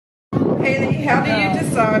Haley, how do you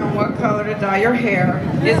decide on what color to dye your hair?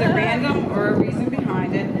 Is it random or a reason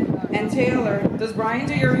behind it? And Taylor, does Brian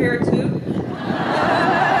do your hair too?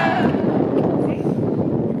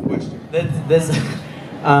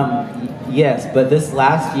 Yes, but this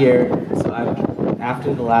last year, so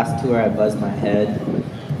after the last tour, I buzzed my head.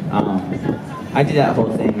 I do that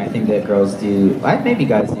whole thing. I think that girls do. Maybe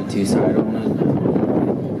guys do too. Sorry, I don't want to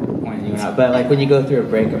point anyone out. But like when you go through a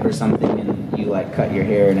breakup or something and you like cut your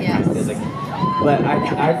hair and it kind of feels like. But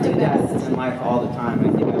I do that in life all the time. I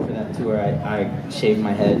think after that tour, I shaved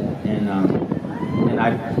my head and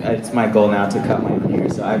it's my goal now to cut my own hair.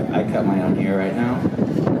 So I cut my own hair right now.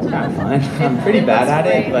 It's kind of fun. I'm pretty bad at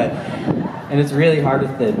it, and it's really hard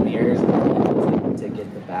with the mirrors to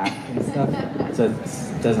get the back and stuff. So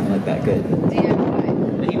it doesn't look that good. But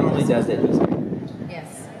he normally does it.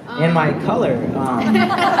 Yes. And my color,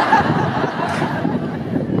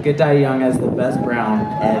 Good Die Young has the best brown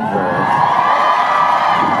ever.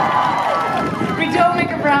 We don't make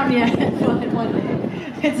a brown yet. One day.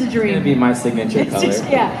 It's a dream. It's gonna be my signature color.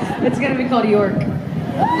 It's gonna be called York.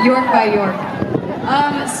 York by York.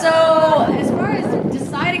 So as far as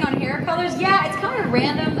deciding on hair colors, yeah, it's kind of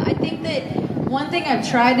random. I think that one thing I've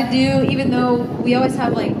tried to do, even though we always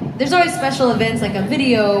have there's always special events like a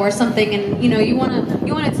video or something, and you want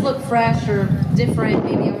it to look fresh or different.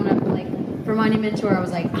 Maybe I want to for Monument Tour, I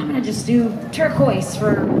was like, I'm gonna just do turquoise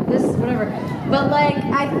for this, whatever. But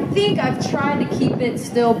I think I've tried to keep it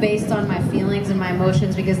still based on my feelings and my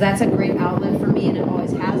emotions because that's a great outlet for me, and it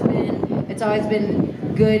always has been. It's always been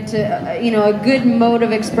good to, a good mode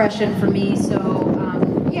of expression for me. So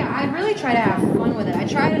yeah, I really try to have fun with it. I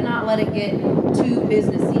try to not let it get too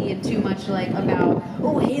businessy and too much about,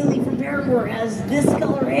 oh, Haley from Paramore has this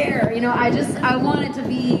color hair. I want it to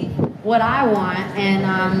be what I want, and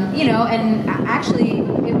and actually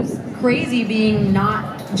it was crazy being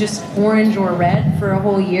not just orange or red for a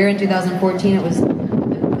whole year in 2014. It was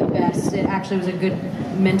the best. It actually was a good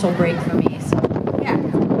mental break for me. So yeah.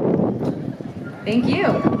 Thank you.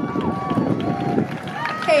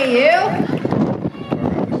 Hey, you.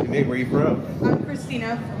 What's your name? Where are you from? I'm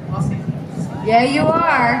Christina from Los Angeles. Yeah, you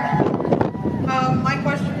are. My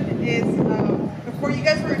question is, before you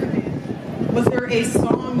guys were in a band, was there a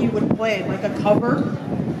song you would play, like a cover,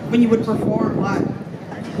 when you would perform live?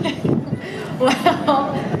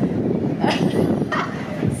 Well,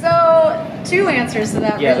 so two answers to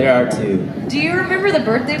that. Yeah, really. there are two. Do you remember the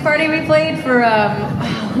birthday party we played for,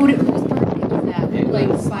 whose birthday was that? It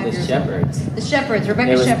was 5 the years Shepherds. ago. The Shepherds,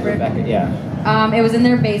 Rebecca It was Shepherd. Rebecca, yeah. It was in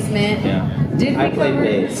their basement. Yeah. Did we I played cover...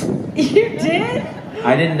 bass. You did?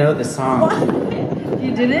 I didn't know the song. What?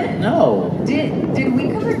 You didn't? No. Did we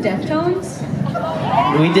cover Deftones?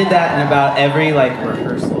 We did that in about every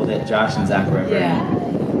rehearsal that Josh and Zach were ever in. Yeah.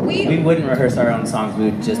 We wouldn't rehearse our own songs. We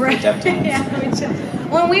would just play Deftones. Yeah,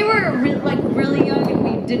 when we were really young and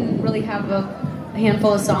we didn't really have a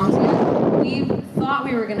handful of songs, we thought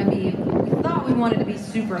we wanted to be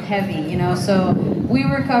super heavy, so we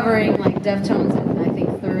were covering Deftones and I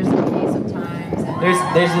think Thursday sometimes.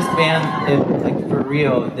 There's this band, for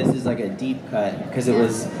real, this is a deep cut, because it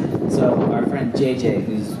was, so our friend JJ,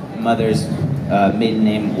 whose mother's maiden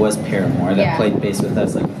name was Paramore, that played bass with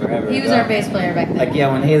us forever He was our bass player back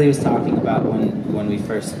then. When Haley was talking about when we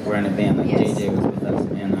first were in a band, JJ was with us,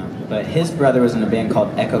 and but his brother was in a band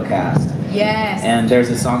called EchoCast. Yes. And there's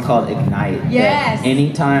a song called Ignite. Yes.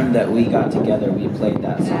 Anytime that we got together, we played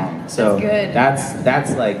that song. So that's good.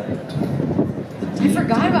 That's I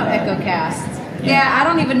forgot about EchoCast. Yeah, I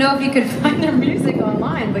don't even know if you could find their music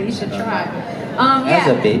online, but you should try. Has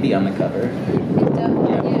a baby on the cover. It does.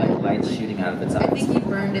 Yeah, lights shooting out of its eyes. I think he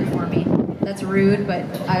burned it for me. That's rude, but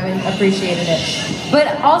I appreciated it.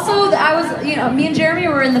 But also, I was, me and Jeremy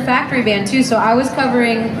were in the Factory band too, so I was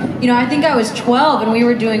covering, I think I was 12 and we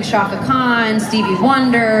were doing Shaka Khan, Stevie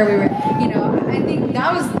Wonder, we were, I think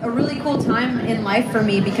that was a really cool time in life for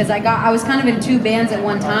me because I was kind of in two bands at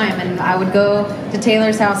one time, and I would go to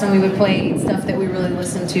Taylor's house and we would play stuff that we really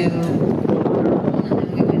listened to,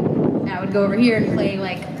 and then I would go over here and play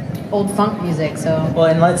old funk music, so. Well,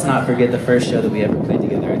 and let's not forget the first show that we ever played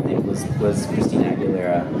together, I think, was Christina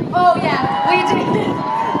Aguilera. Oh, yeah, we did.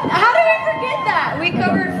 How did we forget that? We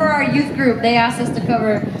covered for our youth group. They asked us to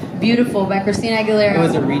cover Beautiful by Christina Aguilera. It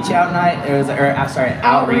was a reach out night,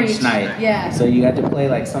 outreach night. Yeah. So you had to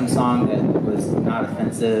play some song that was not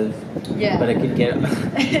offensive, but it could get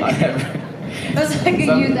whatever. It was a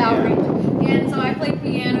youth outreach. And so I played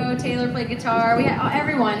piano, Taylor played guitar, we had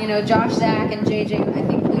everyone, Josh, Zach, and JJ, I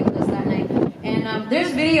think, played with us that night. And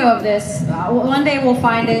there's video of this. One day we'll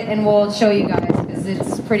find it and we'll show you guys, because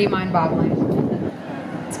it's pretty mind-boggling.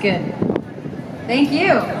 It's good. Thank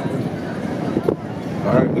you.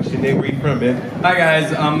 All right, what's your name? Where you from, man? Hi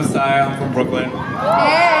guys, I'm Messiah. I'm from Brooklyn. Hey!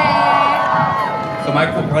 So my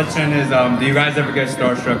question is, do you guys ever get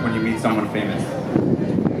starstruck when you meet someone famous?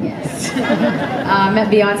 Yes. I met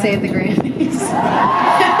Beyonce at the Grammys.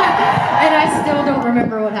 And I still don't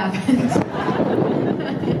remember what happened.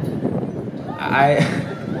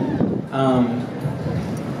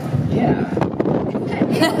 Yeah.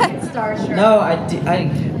 Starstruck. No, I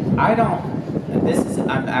don't.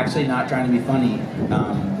 I'm actually not trying to be funny.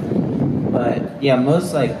 But yeah,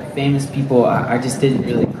 most like famous people, I just didn't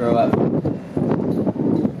really grow up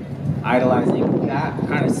idolizing that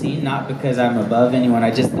kind of scene. Not because I'm above anyone. I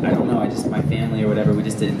don't know. My family or whatever, we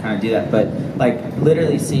just didn't kind of do that. But like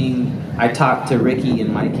literally I talked to Ricky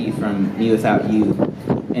and Mikey from Me Without You,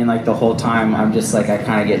 and like the whole time I'm just like, I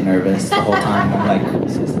kind of get nervous the whole time. I'm like,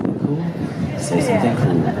 say something cool. Say something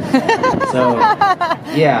cool. So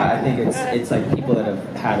yeah, I think it's like people that have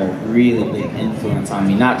had a really big influence on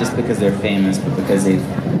me, not just because they're famous, but because they've,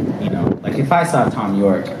 like if I saw Tom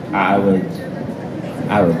York, I would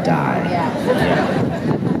die. Yeah,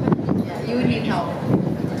 you would need help.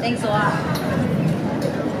 Thanks a lot.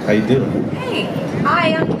 How you doing? Hey,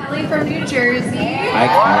 hi, I'm Kelly from New Jersey. Hi,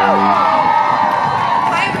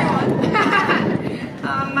 Hi, everyone.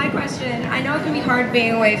 My question, I know it can be hard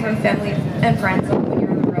being away from family and friends when you're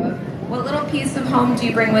on the road. What little piece of home do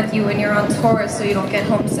you bring with you when you're on tour so you don't get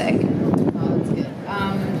homesick? Oh, that's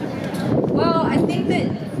good. Well, I think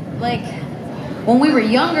that, like, when we were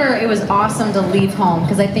younger, it was awesome to leave home,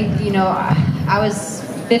 because I think, I was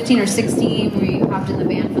 15 or 16, we hopped in the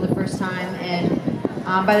van for the first time, and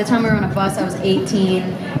by the time we were on a bus, I was 18,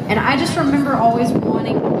 and I just remember always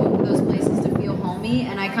wanting to go to those places to feel homey,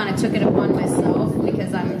 and I kind of took it upon myself,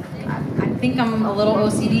 because I think I'm a little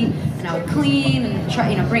OCD, and I would clean and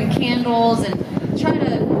try, bring candles and try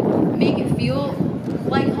to make it feel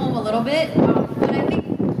like home a little bit, but I think,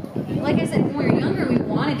 like I said, when we were younger, we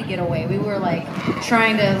wanted to get away. We were like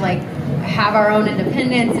trying to have our own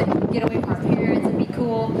independence and get away from our parents and be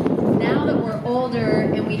cool. Now that we're older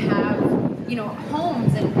and we have,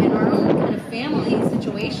 homes and our own kind of family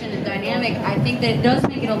situation and dynamic, I think that it does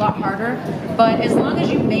make it a lot harder. But as long as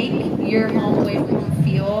you make your home away from home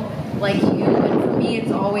feel like you, and for me,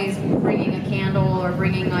 it's always bringing a candle or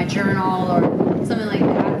bringing my journal or something like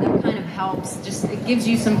that. That kind of helps. Just it gives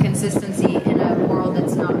you some consistency in a world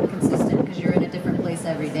that's not consistent because you're in a different place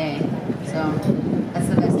every day. So that's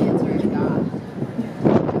the best answer I've got.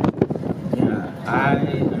 Yeah, I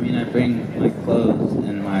bring my clothes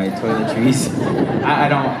and my toiletries. I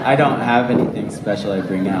don't have anything special I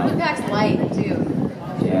bring The out. pack's light too.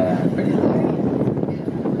 Yeah, pretty light.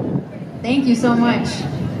 Thank you so much.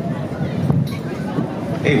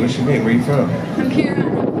 Hey, what's your name? Where you from? I'm Kira.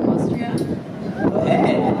 I'm from Austria.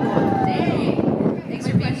 Hey. Dang. Thanks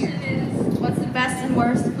for being here. Is, what's the best and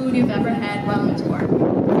worst food you've ever had while on tour?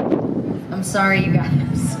 I'm sorry, you guys.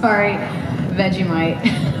 I'm sorry, Vegemite.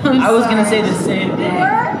 I was gonna say the same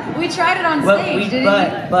thing. We tried it on But stage, didn't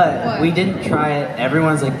but What? we didn't try it.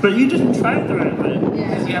 Everyone's like, but you didn't try it the right way. Yeah.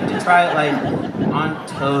 Because you have to try it on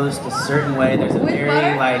toast a certain way. There's a With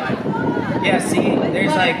very butter? yeah. See,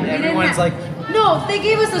 there's Butter. like We didn't everyone's have- No, they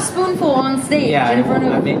gave us a spoonful on stage yeah. in front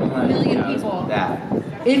of I a made one. million Yeah, people.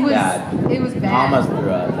 It was It was bad. almost threw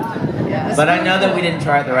up. Yeah, a But I know that spoonful. we didn't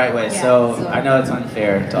try it the right way, Yeah, so so- I know it's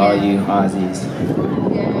unfair to all Yeah. you Aussies.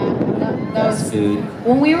 Yeah, that That's was food.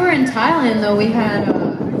 When we were in Thailand, though, we had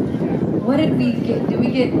what did we get? Did we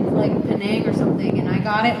get like Penang or something? And I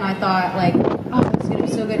got it, and I thought like, oh, it's gonna be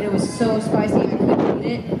so good. It was so spicy, I couldn't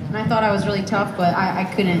eat it, and I thought I was really tough, but I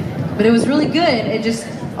couldn't. But it was really good. It just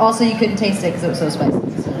also you couldn't taste it because it was so spicy.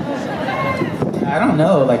 I don't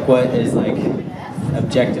know, like what is like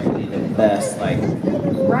objectively the best, like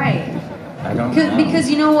Right. I don't know. Because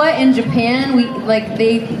you know what? In Japan, we like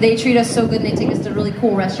they treat us so good, and they take us to really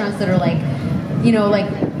cool restaurants that are like, like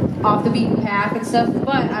off the beaten path and stuff.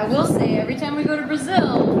 But I will say, every time we go to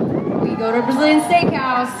Brazil, we go to a Brazilian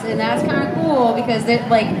steakhouse, and that's kind of cool because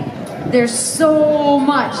there's so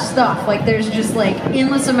much stuff. Like there's just like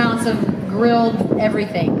endless amounts of grilled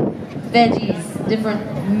everything, veggies,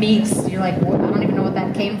 different meats. You're like, I don't even know what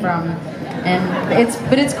that came from, and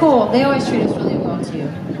it's cool. They always treat us really well too.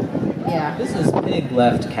 Yeah. This is pig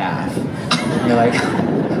left calf. You're like,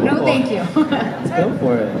 No, cool. thank you. Let's go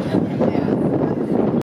for it. Yeah.